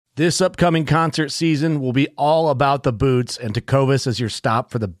This upcoming concert season will be all about the boots, and Tecovas is your stop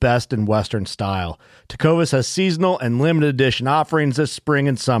for the best in Western style. Tecovas has seasonal and limited edition offerings this spring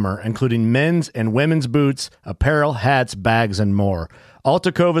and summer, including men's and women's boots, apparel, hats, bags, and more. All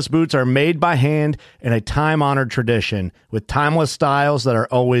Tecovas boots are made by hand in a time-honored tradition with timeless styles that are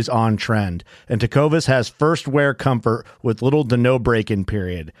always on trend. And Tecovas has first wear comfort with little to no break-in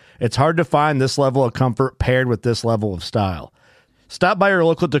period. It's hard to find this level of comfort paired with this level of style. Stop by your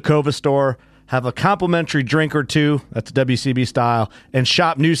local Tecovas store, have a complimentary drink or two, that's WCB style, and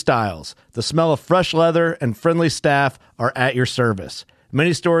shop new styles. The smell of fresh leather and friendly staff are at your service.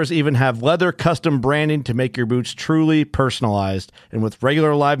 Many stores even have leather custom branding to make your boots truly personalized. And with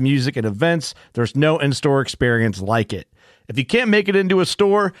regular live music and events, there's no in-store experience like it. If you can't make it into a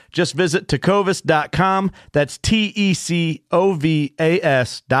store, just visit tecovas.com. That's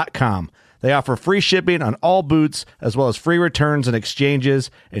TECOVAS.com. They offer free shipping on all boots, as well as free returns and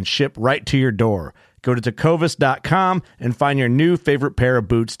exchanges, and ship right to your door. Go to tecovas.com and find your new favorite pair of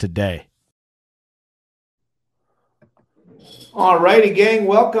boots today. All righty, gang.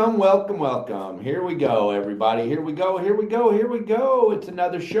 Welcome, welcome, welcome. Here we go, everybody. Here we go, here we go, here we go. It's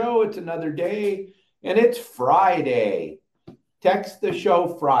another show. It's another day, and it's Friday. Text the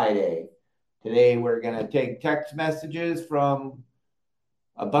Show Friday. Today, we're going to take text messages from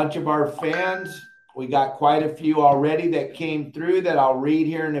a bunch of our fans. We got quite a few already that came through that I'll read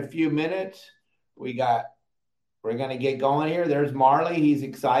here in a few minutes. We're going to get going here. There's Marley. He's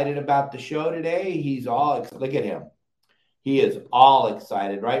excited about the show today. He's all look at him. He is all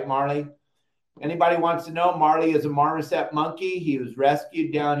excited, right, Marley? Anybody wants to know, Marley is a marmoset monkey. He was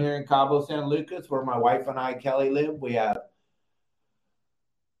rescued down here in Cabo San Lucas, where my wife and I, Kelly, live. We have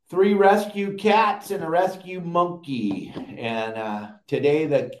 3 rescue cats and a rescue monkey. And today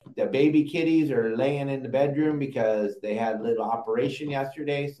the baby kitties are laying in the bedroom because they had a little operation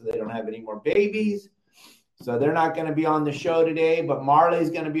yesterday, so they don't have any more babies. So they're not going to be on the show today, but Marley's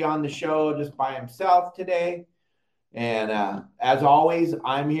going to be on the show just by himself today. And as always,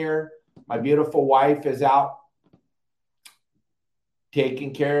 I'm here. My beautiful wife is out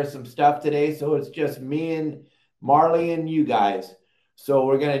taking care of some stuff today, so it's just me and Marley and you guys. So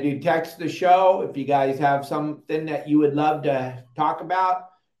we're going to do text the show. If you guys have something that you would love to talk about,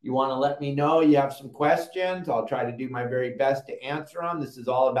 you want to let me know, you have some questions, I'll try to do my very best to answer them. This is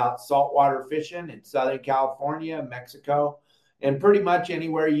all about saltwater fishing in Southern California, Mexico, and pretty much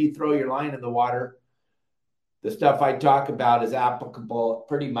anywhere you throw your line in the water. The stuff I talk about is applicable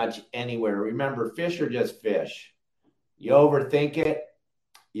pretty much anywhere. Remember, fish are just fish. You overthink it.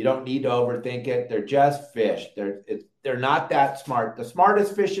 You don't need to overthink it. They're just fish. They're not that smart. The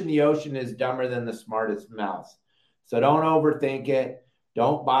smartest fish in the ocean is dumber than the smartest mouse. So don't overthink it.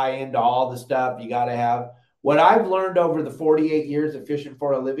 Don't buy into all the stuff you got to have. What I've learned over the 48 years of fishing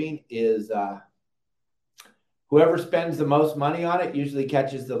for a living is whoever spends the most money on it usually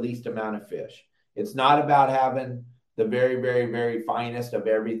catches the least amount of fish. It's not about having the very, very, very finest of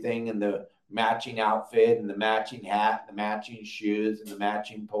everything and the matching outfit and the matching hat, the matching shoes and the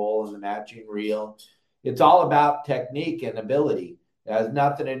matching pole and the matching reel. It's all about technique and ability. It has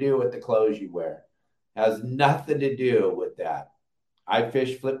nothing to do with the clothes you wear. It has nothing to do with that. I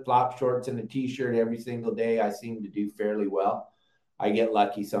fish flip-flop shorts and a t-shirt every single day. I seem to do fairly well. I get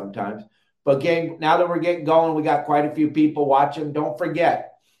lucky sometimes. But gang, now that we're getting going, we got quite a few people watching. Don't forget,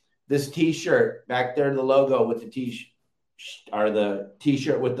 this t-shirt back there, the logo with the t-shirt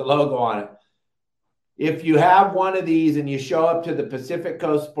with the logo on it. If you have one of these and you show up to the Pacific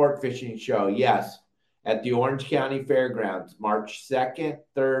Coast Sport Fishing Show, yes, at the Orange County Fairgrounds, March 2nd,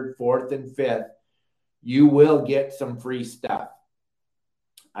 3rd, 4th, and 5th, you will get some free stuff.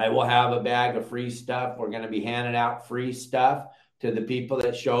 I will have a bag of free stuff. We're going to be handing out free stuff to the people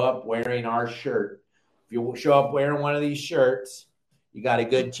that show up wearing our shirt. If you show up wearing one of these shirts, you got a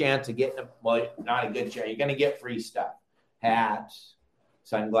good chance of getting them. Well, not a good chance. You're going to get free stuff. Hats,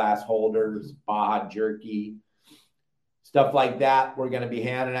 sunglass holders, Baja jerky, stuff like that. We're going to be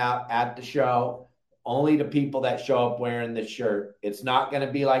handing out at the show only to people that show up wearing the shirt. It's not going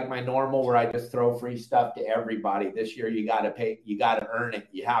to be like my normal where I just throw free stuff to everybody. This year, you got to pay. You got to earn it.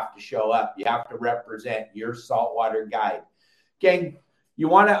 You have to show up. You have to represent your saltwater guide. Gang, you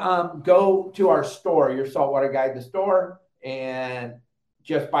want to go to our store, your saltwater guide, the store. And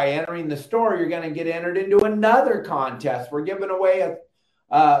just by entering the store, you're going to get entered into another contest. We're giving away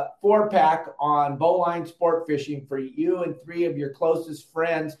a 4-pack on Bowline Sport Fishing for you and 3 of your closest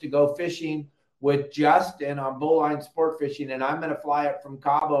friends to go fishing with Justin on Bowline Sport Fishing. And I'm going to fly up from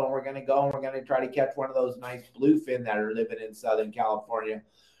Cabo, and we're going to go and we're going to try to catch one of those nice bluefin that are living in Southern California.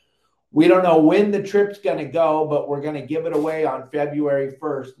 We don't know when the trip's going to go, but we're going to give it away on February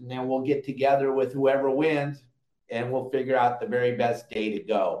 1st, and then we'll get together with whoever wins, and we'll figure out the very best day to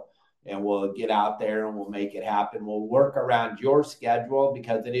go. And we'll get out there and we'll make it happen. We'll work around your schedule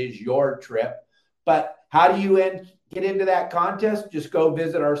because it is your trip. But how do you get into that contest? Just go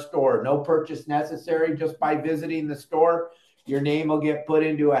visit our store. No purchase necessary. Just by visiting the store, your name will get put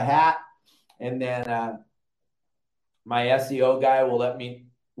into a hat. And then my SEO guy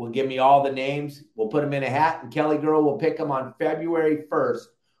will give me all the names. We'll put them in a hat, and Kelly Girl will pick them on February 1st.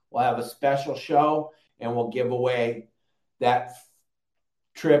 We'll have a special show, and we'll give away that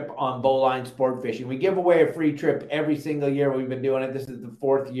trip on Bowline Sport Fishing. We give away a free trip every single year. We've been doing it. This is the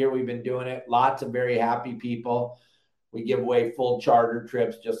 4th year we've been doing it. Lots of very happy people. We give away full charter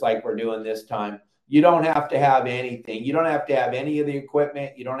trips just like we're doing this time. You don't have to have anything. You don't have to have any of the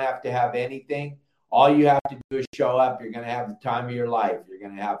equipment. You don't have to have anything. All you have to do is show up. You're going to have the time of your life. You're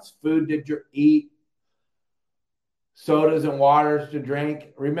going to have food to eat, sodas and waters to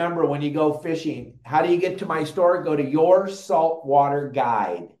drink. Remember, when you go fishing, how do you get to my store? Go to Your Saltwater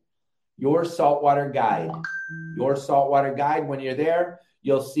Guide. Your Saltwater Guide. Your Saltwater Guide. When you're there,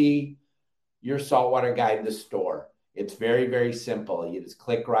 you'll see Your Saltwater Guide, the store. It's very, very simple. You just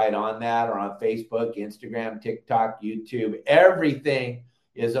click right on that, or on Facebook, Instagram, TikTok, YouTube. Everything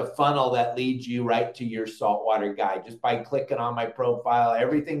is a funnel that leads you right to Your Saltwater Guide. Just by clicking on my profile,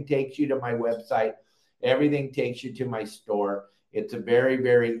 everything takes you to my website. Everything takes you to my store. It's a very,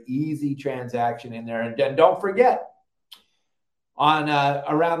 very easy transaction in there. And then don't forget, on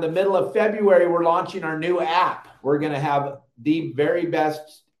around the middle of February, we're launching our new app. We're going to have the very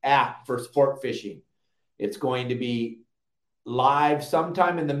best app for sport fishing. It's going to be live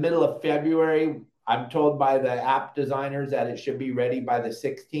sometime in the middle of February. I'm told by the app designers that it should be ready by the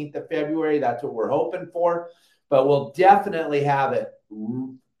 16th of February. That's what we're hoping for. But we'll definitely have it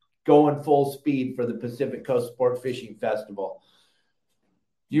going full speed for the Pacific Coast Sport Fishing Festival.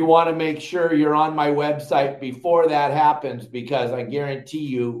 You want to make sure you're on my website before that happens, because I guarantee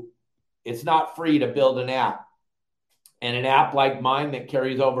you it's not free to build an app. And an app like mine that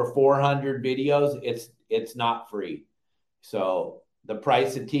carries over 400 videos, it's not free. So the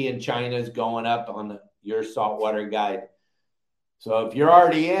price of tea in China is going up on Your Saltwater Guide. So if you're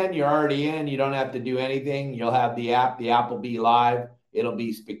already in, you're already in. You don't have to do anything. You'll have the app. The app will be live. It'll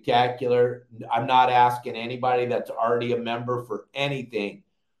be spectacular. I'm not asking anybody that's already a member for anything.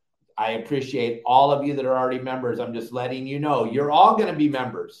 I appreciate all of you that are already members. I'm just letting you know you're all going to be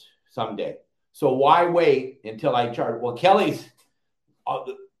members someday. So why wait until I charge? Well, Kelly's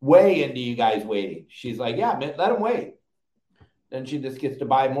way into you guys waiting. She's like, yeah, man, let them wait. Then she just gets to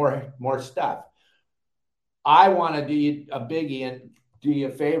buy more stuff. I want to do you a biggie and do you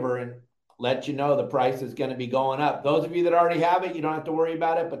a favor and let you know the price is going to be going up. Those of you that already have it, you don't have to worry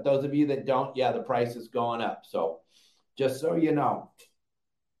about it. But those of you that don't, yeah, the price is going up. So just so you know.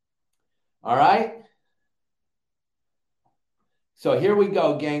 All right. So here we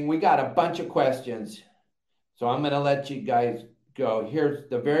go, gang. We got a bunch of questions. So I'm going to let you guys go. Here's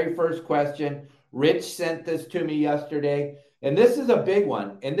the very first question. Rich sent this to me yesterday. And this is a big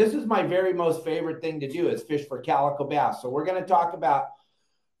one. And this is my very most favorite thing to do, is fish for calico bass. So we're going to talk about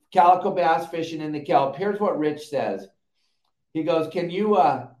calico bass fishing in the kelp. Here's what Rich says. He goes, can you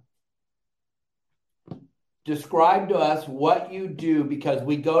describe to us what you do? Because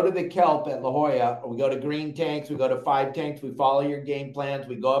we go to the kelp at La Jolla, or we go to Green Tanks, we go to 5 Tanks, we follow your game plans,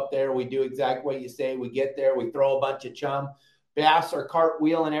 we go up there, we do exactly what you say, we get there, we throw a bunch of chum. Bass are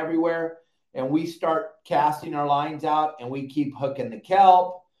cartwheeling everywhere, and we start casting our lines out, and we keep hooking the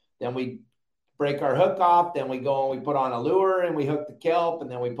kelp. Then we break our hook off, then we go and we put on a lure, and we hook the kelp,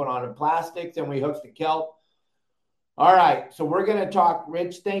 and then we put on the plastics, and we hook the kelp. All right, so we're going to talk.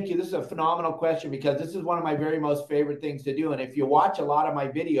 Rich, thank you. This is a phenomenal question, because this is one of my very most favorite things to do. And if you watch a lot of my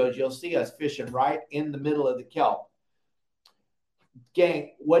videos, you'll see us fishing right in the middle of the kelp.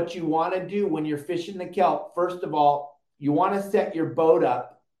 Gang, what you want to do when you're fishing the kelp, first of all, you want to set your boat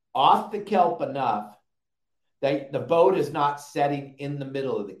up off the kelp enough that the boat is not setting in the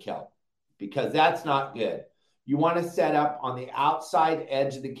middle of the kelp, because that's not good. You want to set up on the outside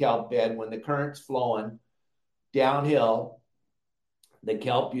edge of the kelp bed when the current's flowing downhill. The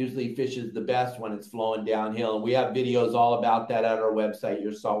kelp usually fishes the best when it's flowing downhill. And we have videos all about that at our website,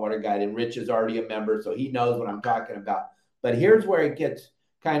 Your Saltwater Guide. And Rich is already a member, so he knows what I'm talking about. But here's where it gets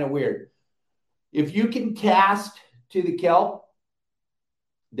kind of weird. If you can cast to the kelp,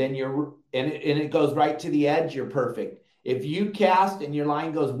 then it goes right to the edge, you're perfect. If you cast and your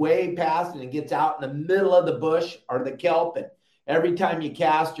line goes way past and it gets out in the middle of the bush or the kelp, and every time you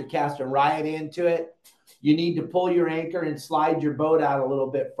cast, you're casting right into it, You need to pull your anchor and slide your boat out a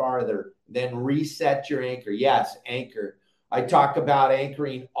little bit farther, then reset your anchor. Yes, anchor. I talk about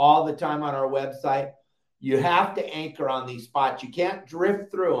anchoring all the time on our website. You have to anchor on these spots. You can't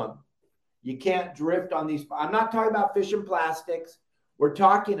drift through them. You can't drift on these. I'm not talking about fishing plastics. We're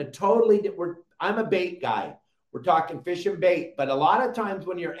talking I'm a bait guy. We're talking fishing bait. But a lot of times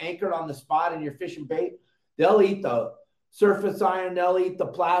when you're anchored on the spot and you're fishing bait, they'll eat the surface iron, they'll eat the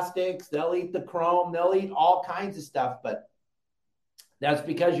plastics, they'll eat the chrome, they'll eat all kinds of stuff. But that's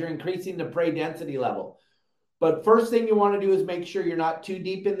because you're increasing the prey density level. But first thing you want to do is make sure you're not too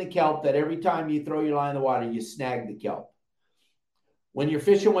deep in the kelp, that every time you throw your line in the water, you snag the kelp. When you're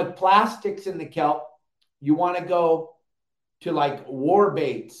fishing with plastics in the kelp, you want to go to like war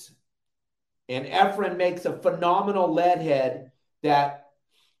baits. And Efren makes a phenomenal lead head that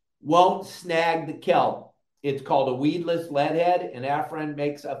won't snag the kelp. It's called a weedless lead head, and Efren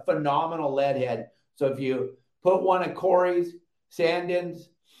makes a phenomenal lead head. So if you put one of Corey's, Sandin's,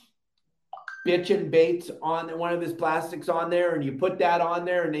 bitchin' baits on one of his plastics on there, and you put that on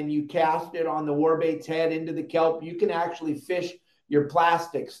there, and then you cast it on the warbait's head into the kelp, you can actually fish your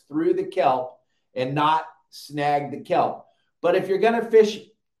plastics through the kelp and not snag the kelp. But if you're going to fish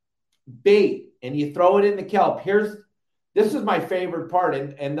bait and you throw it in the kelp, this is my favorite part.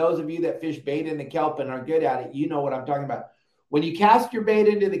 And those of you that fish bait in the kelp and are good at it, you know what I'm talking about. When you cast your bait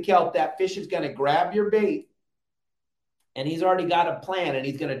into the kelp, that fish is going to grab your bait, and he's already got a plan, and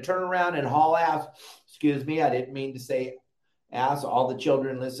he's going to turn around and haul ass. Excuse me, I didn't mean to say ass. All the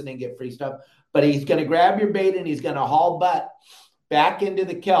children listening get free stuff. But he's going to grab your bait, and he's going to haul butt back into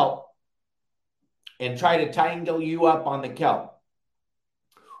the kelp and try to tangle you up on the kelp.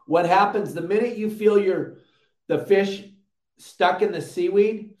 What happens the minute you feel the fish stuck in the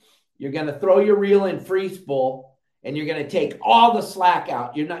seaweed, you're going to throw your reel in free spool, and you're going to take all the slack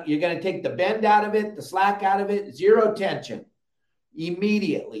out. You're going to take the bend out of it, the slack out of it, zero tension.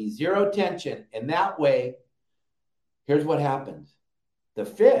 Immediately, zero tension. And that way, here's what happens. The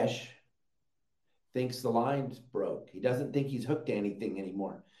fish thinks the line's broke. He doesn't think he's hooked to anything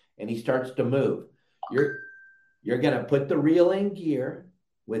anymore. And he starts to move. You're going to put the reel in gear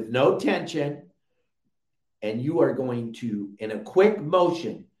with no tension, and you are going to, in a quick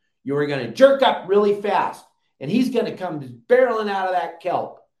motion, you are going to jerk up really fast. And he's going to come barreling out of that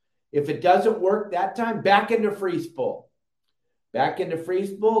kelp. If it doesn't work that time, back into free spool. Back into free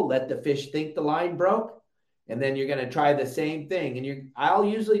spool, let the fish think the line broke, and then you're going to try the same thing. And I'll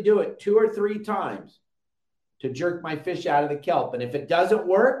usually do it 2 or 3 times to jerk my fish out of the kelp. And if it doesn't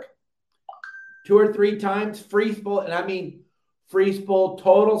work, 2 or 3 times, free spool, and I mean free spool,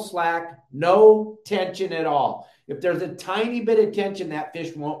 total slack, no tension at all. If there's a tiny bit of tension, that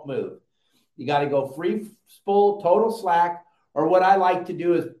fish won't move. You got to go free spool, total slack, or what I like to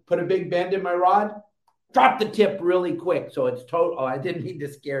do is put a big bend in my rod, drop the tip really quick. So it's total. Oh, I didn't mean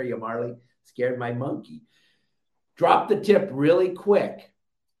to scare you, Marley. Scared my monkey. Drop the tip really quick.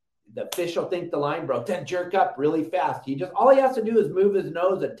 The fish will think the line broke, then jerk up really fast. All he has to do is move his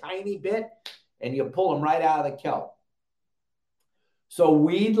nose a tiny bit, and you pull him right out of the kelp. So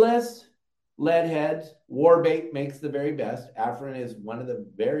weedless lead heads, warbait makes the very best. Efren is one of the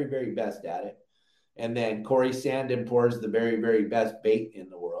very, very best at it. And then Corey Sandin pours the very, very best bait in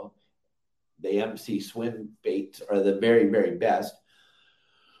the world. The MC swim baits are the very, very best.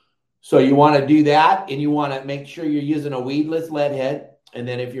 So you want to do that, and you want to make sure you're using a weedless lead head. And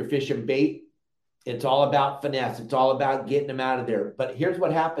then if you're fishing bait, it's all about finesse. It's all about getting them out of there. But here's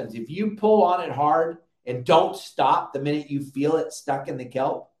what happens. If you pull on it hard and don't stop the minute you feel it stuck in the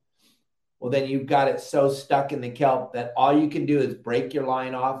kelp, well, then you've got it so stuck in the kelp that all you can do is break your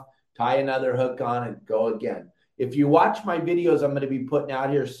line off, tie another hook on, and go again. If you watch my videos I'm going to be putting out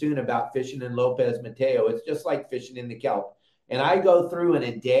here soon about fishing in Lopez Mateo, it's just like fishing in the kelp. And I go through in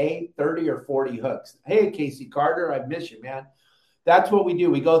a day 30 or 40 hooks. Hey, Casey Carter, I miss you, man. That's what we do.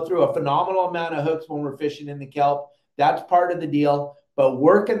 We go through a phenomenal amount of hooks when we're fishing in the kelp. That's part of the deal. But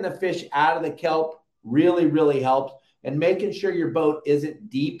working the fish out of the kelp really, really helps. And making sure your boat isn't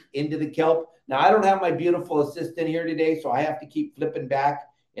deep into the kelp. Now, I don't have my beautiful assistant here today, so I have to keep flipping back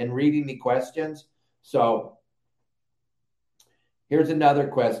and reading the questions. So here's another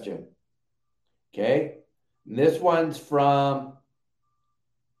question. Okay. And this one's from,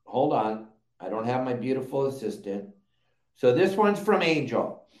 hold on. I don't have my beautiful assistant. So this one's from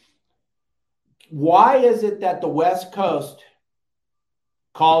Angel. Why is it that the West Coast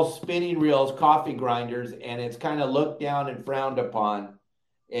calls spinning reels coffee grinders, and it's kind of looked down and frowned upon?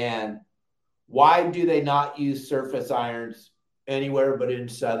 And why do they not use surface irons anywhere but in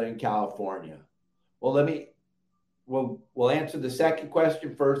Southern California? Well, let me we'll answer the second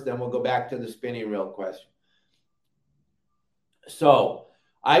question first, then we'll go back to the spinning reel question. So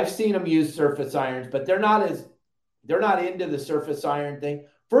I've seen them use surface irons, but they're not into the surface iron thing.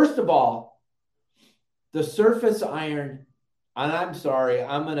 First of all, the surface iron, and I'm sorry,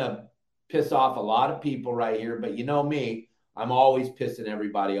 I'm going to piss off a lot of people right here, but you know me, I'm always pissing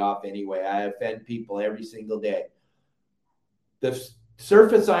everybody off anyway. I offend people every single day. The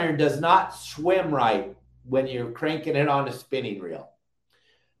surface iron does not swim right when you're cranking it on a spinning reel.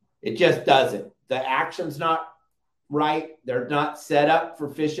 It just doesn't. The action's not right. They're not set up for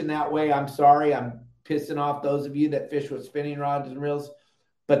fishing that way. I'm sorry. I'm pissing off those of you that fish with spinning rods and reels.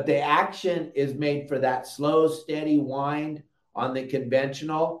 But the action is made for that slow, steady wind on the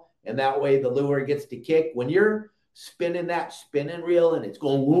conventional. And that way the lure gets to kick. When you're spinning that spinning reel and it's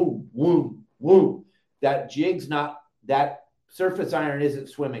going woo, woo, woo, that surface iron isn't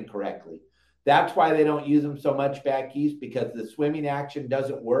swimming correctly. That's why they don't use them so much back east, because the swimming action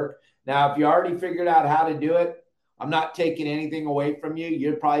doesn't work. Now, if you already figured out how to do it, I'm not taking anything away from you.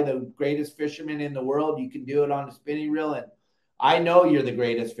 You're probably the greatest fisherman in the world. You can do it on a spinning reel. And I know you're the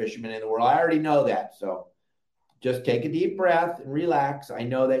greatest fisherman in the world. I already know that. So just take a deep breath and relax. I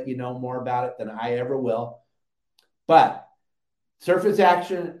know that you know more about it than I ever will. But surface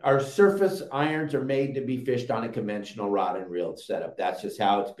irons are made to be fished on a conventional rod and reel setup. That's just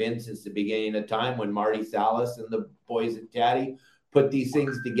how it's been since the beginning of time. When Marty Salas and the boys at Taddy put these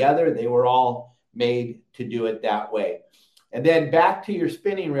things together, they were all made to do it that way. And then back to your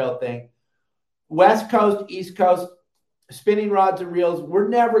spinning reel thing. West Coast, East Coast, spinning rods and reels, we're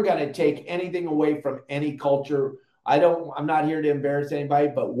never going to take anything away from any culture. I'm not here to embarrass anybody,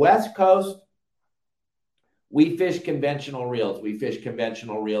 but West Coast, we fish conventional reels. We fish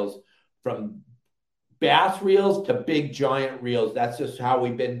conventional reels from bass reels to big giant reels. That's just how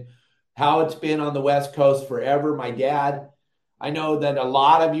it's been on the West Coast forever. My dad, I know that a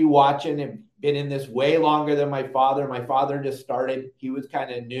lot of you watching have been in this way longer than my father. My father just started. He was kind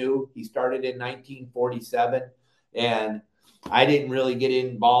of new. He started in 1947, and I didn't really get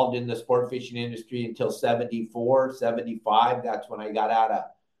involved in the sport fishing industry until 74, 75. That's when I got out of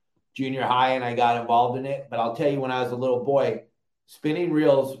junior high and I got involved in it. But I'll tell you, when I was a little boy, spinning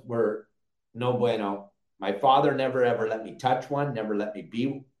reels were no bueno. My father never ever let me touch one, never let me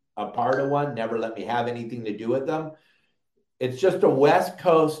be a part of one, never let me have anything to do with them. It's just a West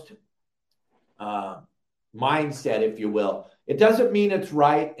Coast mindset, if you will. It doesn't mean it's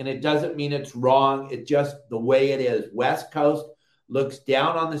right and it doesn't mean it's wrong. It's just the way it is. West Coast looks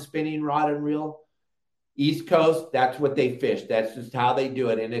down on the spinning rod and reel. East Coast, that's what they fish. That's just how they do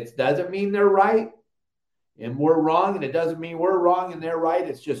it. And it doesn't mean they're right and we're wrong, and it doesn't mean we're wrong and they're right.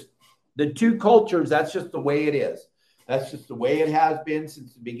 It's just the two cultures. That's just the way it is. That's just the way it has been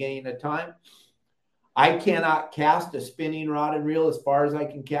since the beginning of time. I cannot cast a spinning rod and reel as far as I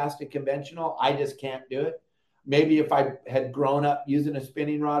can cast a conventional. I just can't do it. Maybe if I had grown up using a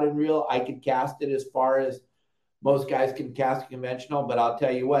spinning rod and reel, I could cast it as far as most guys can cast a conventional. But I'll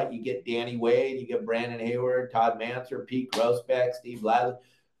tell you what, you get Danny Wade, you get Brandon Hayward, Todd Manser, Pete Grossbeck, Steve Ladley,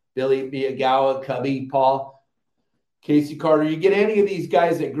 Billy Miyagawa, Cubby, Paul, Casey Carter. You get any of these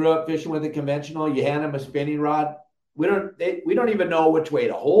guys that grew up fishing with a conventional, you hand them a spinning rod. We don't even know which way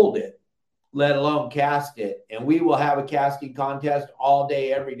to hold it, let alone cast it. And we will have a casting contest all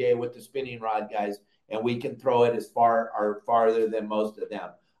day, every day with the spinning rod guys, and we can throw it as far or farther than most of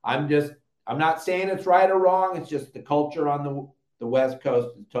them. I'm not saying it's right or wrong. It's just the culture on the West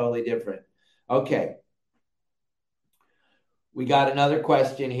Coast is totally different. Okay. We got another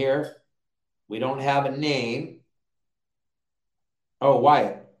question here. We don't have a name. Oh,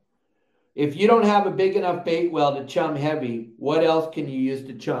 Wyatt. If you don't have a big enough bait well to chum heavy, what else can you use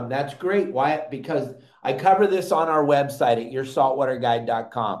to chum? That's great, Wyatt, because I cover this on our website at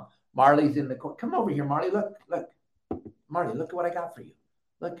yoursaltwaterguide.com. Marley's in the corner. Come over here, Marley. Look. Marley, look at what I got for you.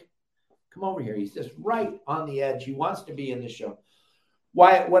 Look. Come over here. He's just right on the edge. He wants to be in the show.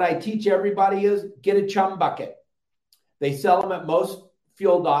 Wyatt, what I teach everybody is get a chum bucket. They sell them at most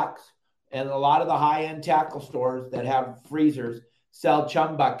fuel docks, and a lot of the high-end tackle stores that have freezers sell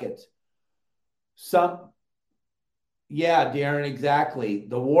chum buckets. Yeah, Darren, exactly.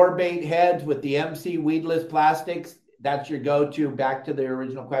 The war bait heads with the MC weedless plastics, that's your go-to. Back to the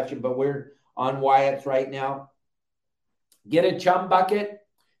original question, but we're on Wyatt's right now. Get a chum bucket,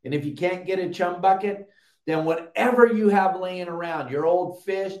 and if you can't get a chum bucket, then whatever you have laying around, your old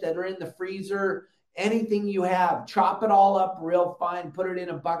fish that are in the freezer, anything you have, chop it all up real fine, put it in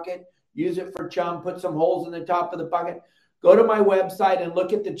a bucket, use it for chum, put some holes in the top of the bucket. Go to my website and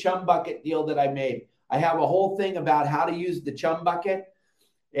look at the chum bucket deal that I made. I have a whole thing about how to use the chum bucket.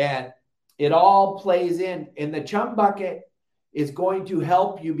 And It all plays in. And the chum bucket is going to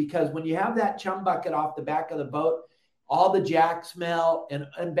help you, because when you have that chum bucket off the back of the boat, all the jack smell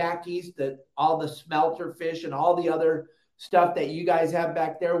and back east, all the smelter fish and all the other stuff that you guys have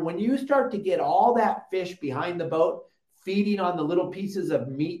back there, when you start to get all that fish behind the boat feeding on the little pieces of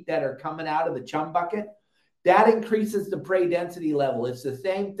meat that are coming out of the chum bucket, that increases the prey density level. It's the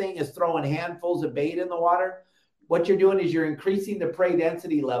same thing as throwing handfuls of bait in the water. What you're doing is you're increasing the prey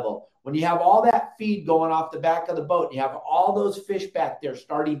density level. When you have all that feed going off the back of the boat, and you have all those fish back there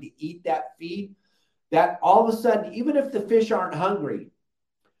starting to eat that feed, that all of a sudden, even if the fish aren't hungry,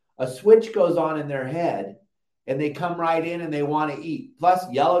 a switch goes on in their head and they come right in and they want to eat. Plus,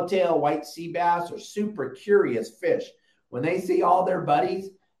 yellowtail, white sea bass are super curious fish. When they see all their buddies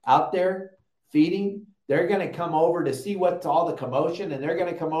out there feeding, they're going to come over to see what's all the commotion, and they're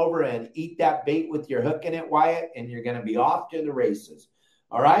going to come over and eat that bait with your hook in it, Wyatt, and you're going to be off to the races.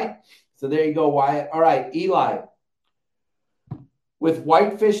 All right? So there you go, Wyatt. All right, Eli. With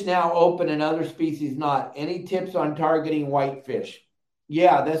whitefish now open and other species not, any tips on targeting whitefish?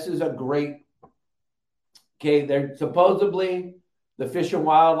 Yeah, this is a great. Okay, they're supposedly the Fish and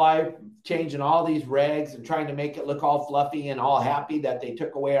Wildlife changing all these regs and trying to make it look all fluffy and all happy that they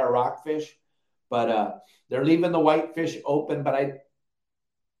took away our rockfish. But they're leaving the whitefish open. But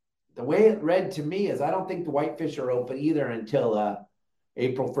the way it read to me is I don't think the whitefish are open either until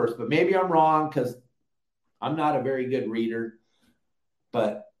April 1st. But maybe I'm wrong, because I'm not a very good reader.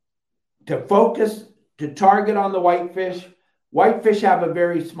 But to target on the whitefish have a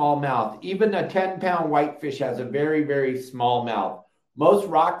very small mouth. Even a 10-pound whitefish has a very, very small mouth. Most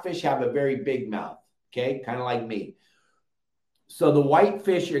rockfish have a very big mouth, okay, kind of like me. So the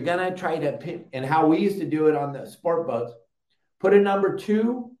whitefish, you're going to try to pick, and how we used to do it on the sport boats, put a number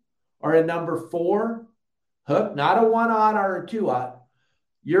 2 or a number 4 hook, not a 1-aught or a 2-aught.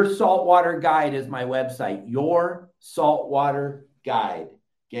 Your Saltwater Guide is my website, Your Saltwater Guide,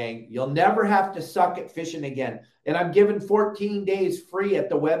 gang. You'll never have to suck at fishing again. And I'm giving 14 days free at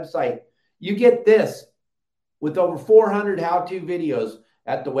the website. You get this with over 400 how-to videos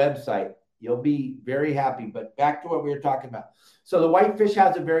at the website. You'll be very happy. But back to what we were talking about. So the whitefish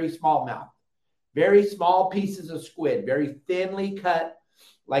has a very small mouth, very small pieces of squid, very thinly cut,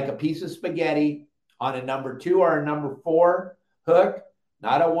 like a piece of spaghetti on a number 2 or a number 4 hook,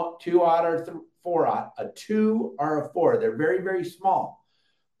 not a 2-aught or 4-aught, a 2 or a 4. They're very, very small.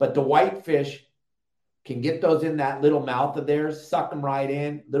 But the whitefish can get those in that little mouth of theirs, suck them right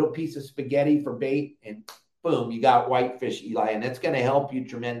in, little piece of spaghetti for bait, and boom, you got whitefish, Eli, and it's going to help you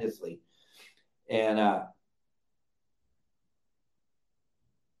tremendously. And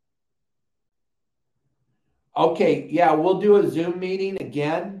okay, yeah, we'll do a Zoom meeting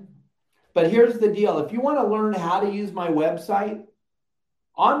again. But here's the deal. If you want to learn how to use my website,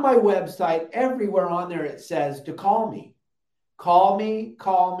 on my website, everywhere on there, it says to call me. Call me,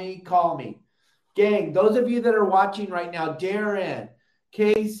 call me, call me. Gang, those of you that are watching right now, Darren,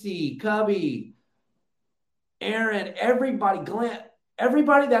 Casey, Cubby, Aaron, everybody, Glenn,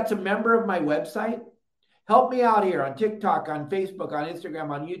 everybody that's a member of my website, help me out here on TikTok, on Facebook, on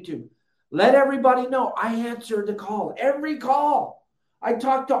Instagram, on YouTube. Let everybody know I answer the call, every call. I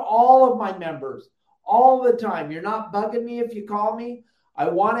talk to all of my members all the time. You're not bugging me if you call me. I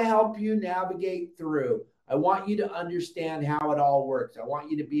want to help you navigate through. I want you to understand how it all works. I want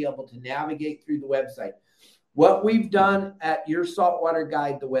you to be able to navigate through the website. What we've done at Your Saltwater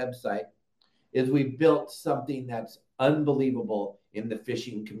Guide, the website, is we've built something that's unbelievable in the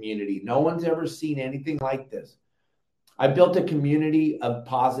fishing community. No one's ever seen anything like this. I built a community of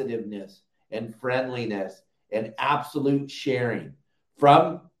positiveness and friendliness and absolute sharing.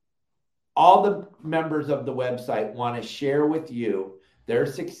 From all the members of the website want to share with you their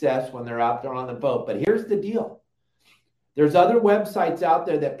success when they're out there on the boat. But here's the deal. There's other websites out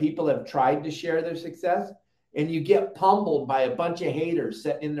there that people have tried to share their success, and you get pummeled by a bunch of haters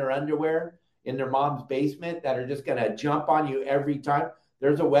sitting in their underwear in their mom's basement that are just going to jump on you every time.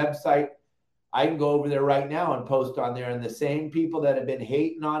 There's a website. I can go over there right now and post on there, and the same people that have been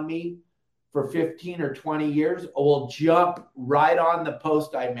hating on me for 15 or 20 years will jump right on the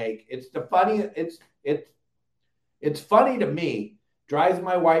post I make. It's funny to me. Drives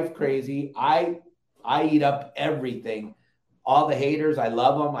my wife crazy. I eat up everything. All the haters, I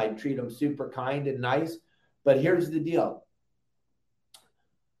love them. I treat them super kind and nice. But here's the deal.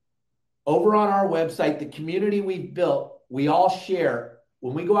 Over on our website, the community we've built, we all share.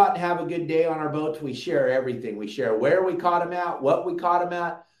 When we go out and have a good day on our boats, we share everything. We share where we caught them at, what we caught them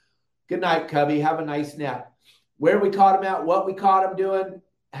at. Good night, Cubby. Have a nice nap. Where we caught them at, what we caught them doing,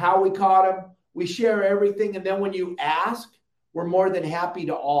 how we caught them. We share everything. And then when you ask, we're more than happy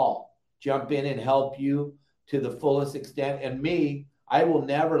to all jump in and help you to the fullest extent. And me, I will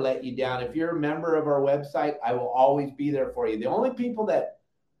never let you down. If you're a member of our website, I will always be there for you. The only people that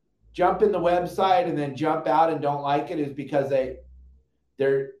jump in the website and then jump out and don't like it is because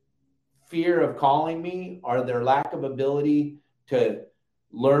their fear of calling me or their lack of ability to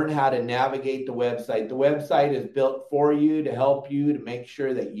learn how to navigate the website. The website is built for you to help you to make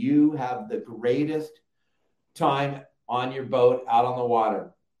sure that you have the greatest time on your boat out on the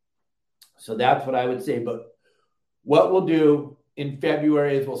water. So that's what I would say. But what we'll do in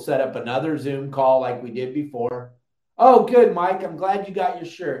February is we'll set up another Zoom call like we did before. Oh, good, Mike. I'm glad you got your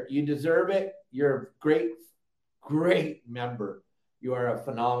shirt. You deserve it. You're a great, great member. You are a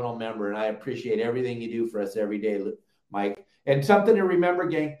phenomenal member, and I appreciate everything you do for us every day, Mike. And something to remember,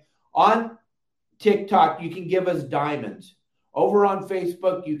 gang, on TikTok, you can give us diamonds. Over on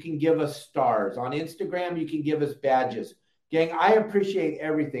Facebook, you can give us stars. On Instagram, you can give us badges. Gang, I appreciate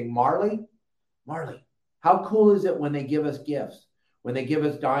everything. Marley, how cool is it when they give us gifts? When they give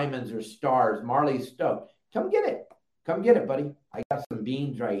us diamonds or stars? Marley's stoked. Come get it. Come get it, buddy. I got some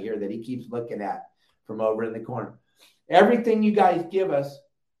beans right here that he keeps looking at from over in the corner. Everything you guys give us,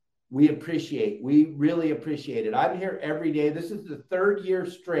 we appreciate. We really appreciate it. I'm here every day. This is the third year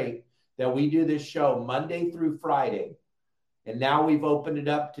straight that we do this show Monday through Friday. And now we've opened it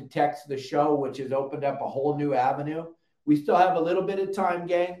up to Text the Show, which has opened up a whole new avenue. We still have a little bit of time,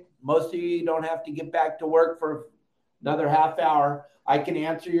 gang. Most of you don't have to get back to work for another half hour. I can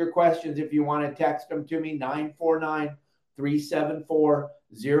answer your questions if you want to text them to me,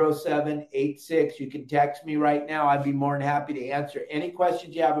 949-374-0786. You can text me right now. I'd be more than happy to answer any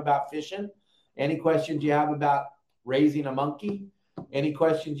questions you have about fishing, any questions you have about raising a monkey, any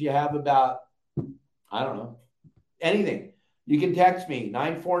questions you have about, I don't know, anything. You can text me,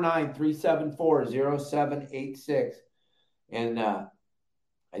 949-374-0786. And I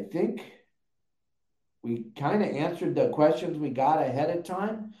think we kind of answered the questions we got ahead of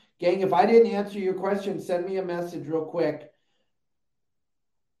time. Gang, if I didn't answer your question, send me a message real quick.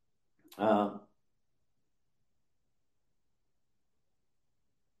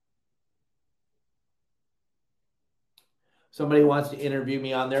 Somebody wants to interview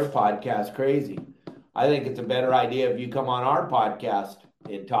me on their podcast. Crazy. I think it's a better idea if you come on our podcast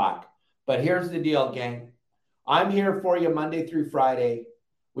and talk. But here's the deal, gang. I'm here for you Monday through Friday.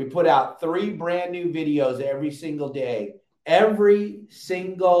 We put out 3 brand new videos every single day. Every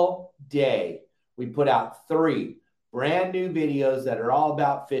single day, we put out 3 brand new videos that are all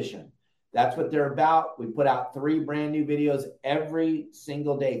about fishing. That's what they're about. We put out 3 brand new videos every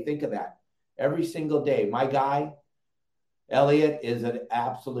single day. Think of that. Every single day. My guy, Elliot, is an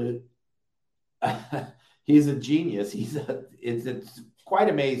absolute, he's a genius. It's quite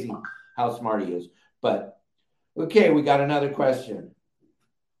amazing how smart he is. But, okay, we got another question.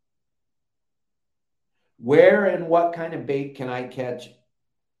 Where and what kind of bait can I catch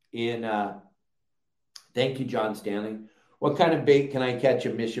in, thank you, John Stanley. What kind of bait can I catch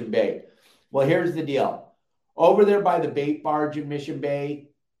in Mission Bay? Well, here's the deal. Over there by the bait barge in Mission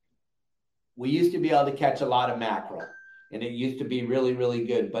Bay, we used to be able to catch a lot of mackerel, and it used to be really, really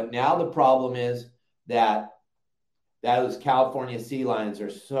good. But now the problem is that those California sea lions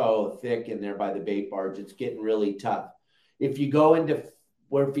are so thick in there by the bait barge. It's getting really tough. If you go into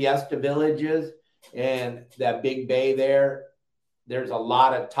where Fiesta Village is, and that big bay there's a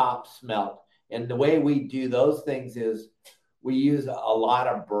lot of top smelt. And the way we do those things is we use a lot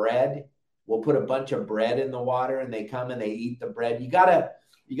of bread. We'll put a bunch of bread in the water, and they come and they eat the bread. You gotta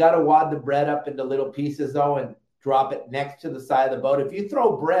wad the bread up into little pieces, though, and drop it next to the side of the boat. If you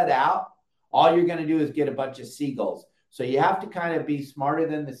throw bread out, all you're going to do is get a bunch of seagulls. So you have to kind of be smarter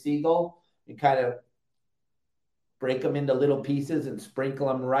than the seagull and kind of break them into little pieces and sprinkle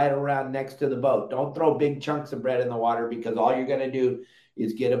them right around next to the boat. Don't throw big chunks of bread in the water, because all you're going to do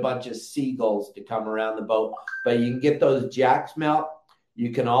is get a bunch of seagulls to come around the boat. But you can get those jack smelt.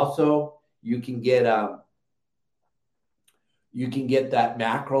 You can get that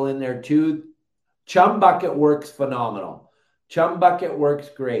mackerel in there too. Chum bucket works phenomenal. Chum bucket works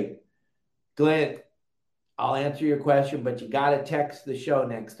great. Glenn, I'll answer your question, but you got to text the show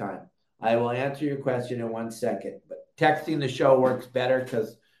next time. I will answer your question in 1 second, but texting the show works better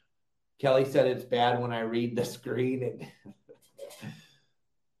because Kelly said it's bad when I read the screen.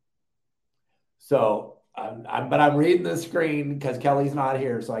 So I'm reading the screen because Kelly's not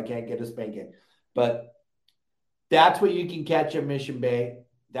here, so I can't get a spanking. But that's what you can catch at Mission Bay.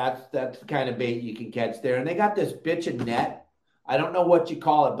 That's the kind of bait you can catch there. And they got this bitchin' net. I don't know what you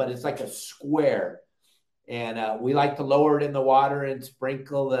call it, but it's like a square. And we like to lower it in the water and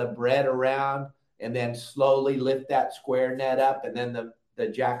sprinkle the bread around, and then slowly lift that square net up. And then the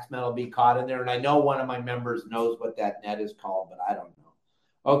Jack's Metal will be caught in there. And I know one of my members knows what that net is called, but I don't know.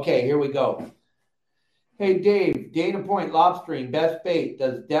 Okay, here we go. Hey, Dave, Dana Point lobstering, best bait.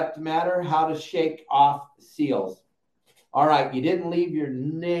 Does depth matter? How to shake off seals? All right, you didn't leave your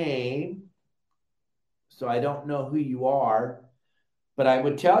name, so I don't know who you are. But I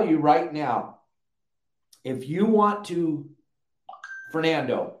would tell you right now, if you want to,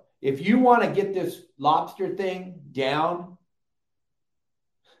 Fernando, if you want to get this lobster thing down,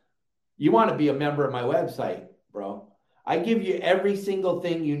 you want to be a member of my website, bro. I give you every single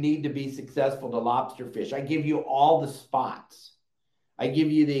thing you need to be successful to lobster fish. I give you all the spots. I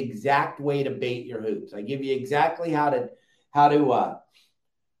give you the exact way to bait your hoops. I give you exactly how to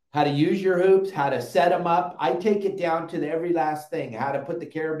use your hoops, how to set them up. I take it down to the every last thing, how to put the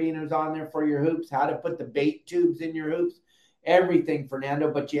carabiners on there for your hoops, how to put the bait tubes in your hoops, everything,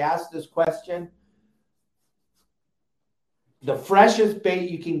 Fernando. But you asked this question. The freshest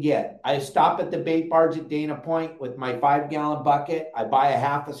bait you can get. I stop at the bait barge at Dana Point with my 5-gallon bucket. I buy a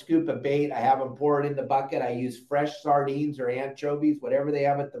half a scoop of bait. I have them pour it in the bucket. I use fresh sardines or anchovies, whatever they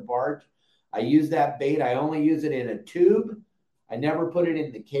have at the barge. I use that bait. I only use it in a tube. I never put it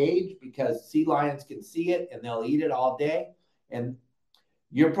in the cage because sea lions can see it and they'll eat it all day. And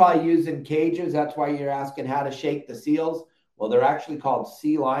you're probably using cages. That's why you're asking how to shake the seals. Well, they're actually called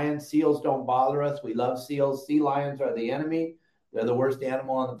sea lions. Seals don't bother us. We love seals. Sea lions are the enemy. They're the worst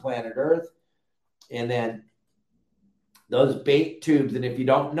animal on the planet Earth. And then those bait tubes, and if you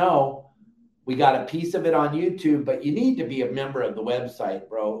don't know, we got a piece of it on YouTube, but you need to be a member of the website,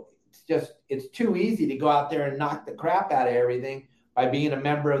 bro. It's too easy to go out there and knock the crap out of everything by being a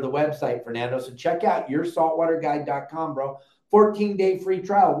member of the website, Fernando. So check out yoursaltwaterguide.com, bro. 14-day free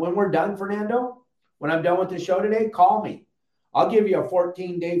trial. When we're done, Fernando, when I'm done with the show today, call me. I'll give you a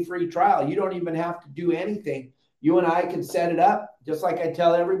 14-day free trial. You don't even have to do anything. You and I can set it up. Just like I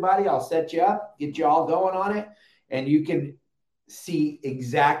tell everybody, I'll set you up, get you all going on it, and you can see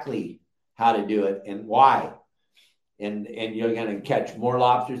exactly how to do it and why. And you're going to catch more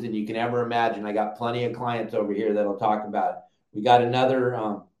lobsters than you can ever imagine. I got plenty of clients over here that'll talk about it. We got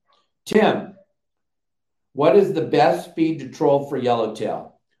another, Tim, what is the best speed to troll for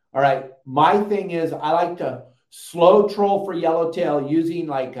yellowtail? All right. My thing is I like to slow troll for yellowtail using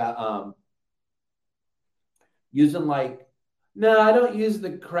no, I don't use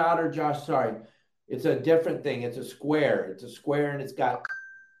the Crowder, Josh. Sorry. It's a different thing. It's a square. It's a square and it's got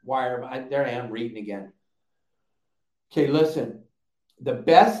wire. There I am reading again. Okay, listen. The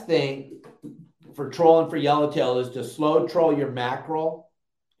best thing for trolling for yellowtail is to slow troll your mackerel,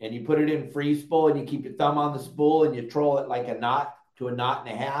 and you put it in free spool and you keep your thumb on the spool and you troll it like a knot to a knot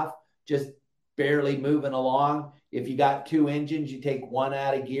and a half, just barely moving along. If you got 2 engines, you take one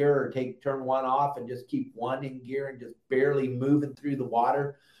out of gear or turn one off and just keep one in gear and just barely moving through the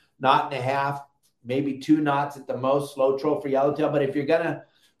water. Knot and a half, maybe 2 knots at the most, slow troll for yellowtail. But if you're going to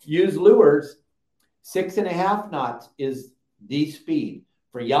use lures, 6.5 knots is the speed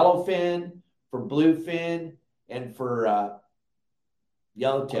for yellowfin, for bluefin, and for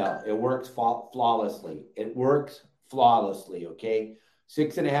yellowtail. It works flawlessly. It works flawlessly, okay?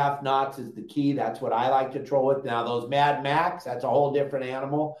 6.5 knots is the key. That's what I like to troll with. Now, those Mad Max, that's a whole different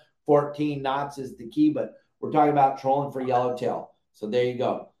animal. 14 knots is the key, but we're talking about trolling for yellowtail. So there you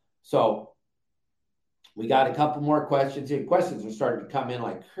go. So we got a couple more questions here. Questions are starting to come in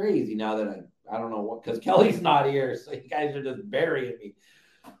like crazy now that I don't know what, because Kelly's not here, so you guys are just burying me.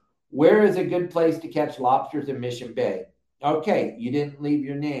 Where is a good place to catch lobsters in Mission Bay? Okay, you didn't leave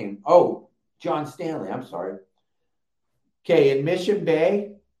your name. Oh, John Stanley, I'm sorry. Okay, in Mission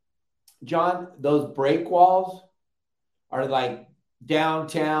Bay, John, those breakwalls are like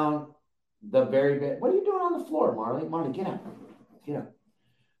downtown, the very bit. What are you doing on the floor, Marley? Marley, get up. Get up.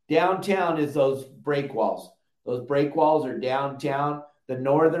 Downtown is those breakwalls. Those breakwalls are downtown. The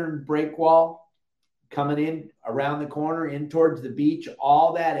northern breakwall coming in around the corner, in towards the beach,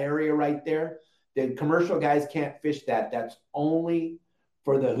 all that area right there. The commercial guys can't fish that. That's only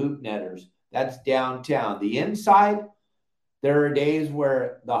for the hoop netters. That's downtown. The inside, there are days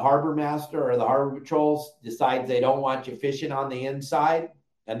where the harbor master or the harbor patrols decides they don't want you fishing on the inside.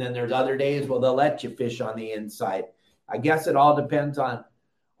 And then there's other days where they'll let you fish on the inside. I guess it all depends on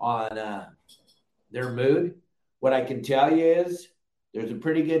their mood. What I can tell you is there's a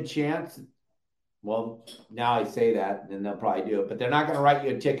pretty good chance. Well, now I say that, and then they'll probably do it. But they're not going to write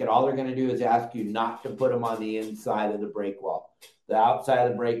you a ticket. All they're going to do is ask you not to put them on the inside of the breakwall. The outside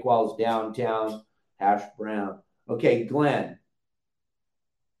of the breakwall is downtown, hash brown. Okay, Glenn.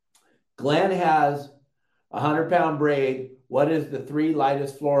 Glenn has a 100-pound braid. What is the 3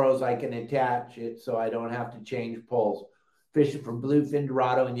 lightest fluoros I can attach it so I don't have to change poles? fishing for bluefin,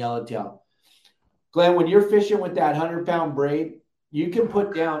 dorado, and yellowtail. Glenn, when you're fishing with that 100-pound braid, you can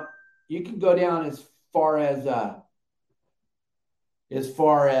go down as far as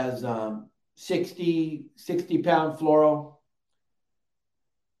 60 pound fluoro.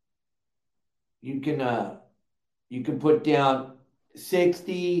 You can put down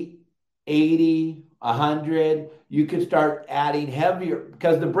 60, 80, 100. You can start adding heavier,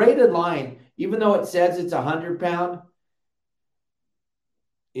 because the braided line, even though it says it's 100-pound,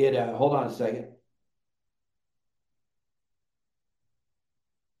 hold on a second.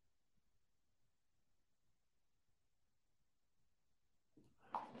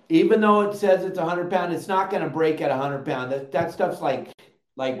 Even though it says it's 100-pound, it's not going to break at 100-pound. That stuff's like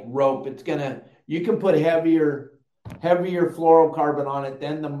rope. You can put heavier fluorocarbon on it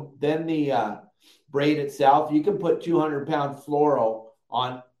than the braid itself. You can put 200-pound fluoro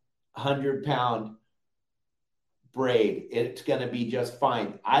on 100-pound braid. It's going to be just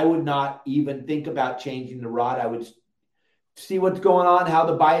fine. I would not even think about changing the rod. I would see what's going on, how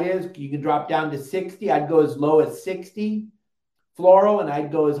the bite is. You can drop down to 60. I'd go as low as 60 fluoro, and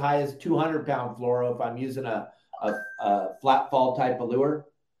I'd go as high as 200-pound fluoro if I'm using a flat fall type of lure.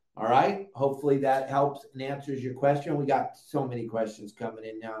 All right. Hopefully that helps and answers your question. We got so many questions coming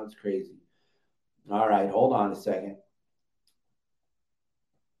in now. It's crazy. All right. Hold on a second.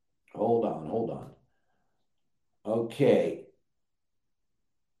 Hold on. Okay.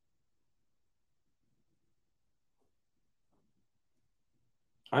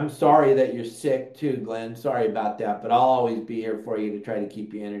 I'm sorry that you're sick too, Glenn. Sorry about that, but I'll always be here for you to try to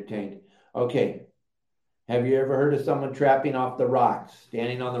keep you entertained. Okay. Have you ever heard of someone trapping off the rocks,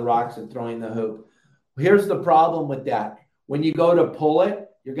 standing on the rocks and throwing the hook? Here's the problem with that. When you go to pull it,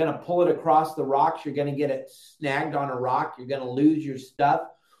 you're going to pull it across the rocks. You're going to get it snagged on a rock. You're going to lose your stuff.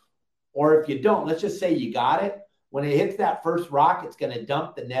 Or if you don't, let's just say you got it. When it hits that first rock, it's going to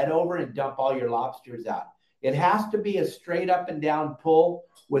dump the net over and dump all your lobsters out. It has to be a straight up and down pull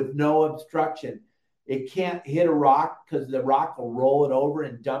with no obstruction. It can't hit a rock because the rock will roll it over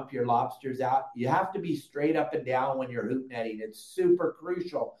and dump your lobsters out. You have to be straight up and down when you're hoop netting. It's super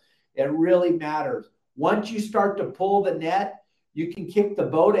crucial. It really matters. Once you start to pull the net, you can kick the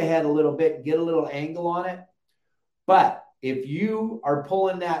boat ahead a little bit and get a little angle on it. But if you are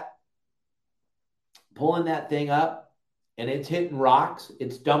pulling that thing up and it's hitting rocks,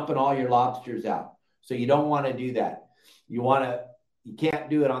 it's dumping all your lobsters out. So you don't want to do that. You can't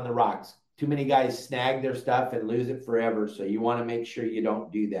do it on the rocks. Too many guys snag their stuff and lose it forever. So you want to make sure you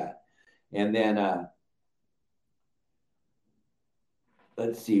don't do that. And then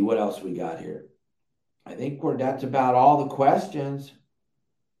let's see what else we got here. I think that's about all the questions.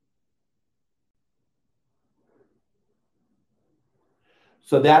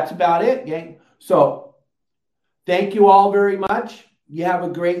 So that's about it, gang. So thank you all very much. You have a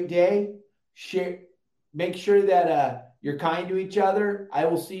great day. Make sure that you're kind to each other. I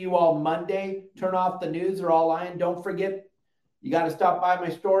will see you all Monday. Turn off the news. They're all lying. Don't forget, you got to stop by my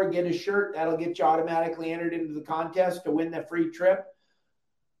store, get a shirt. That'll get you automatically entered into the contest to win the free trip.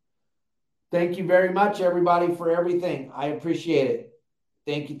 Thank you very much, everybody, for everything. I appreciate it.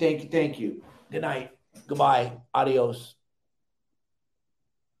 Thank you. Good night. Goodbye. Adios.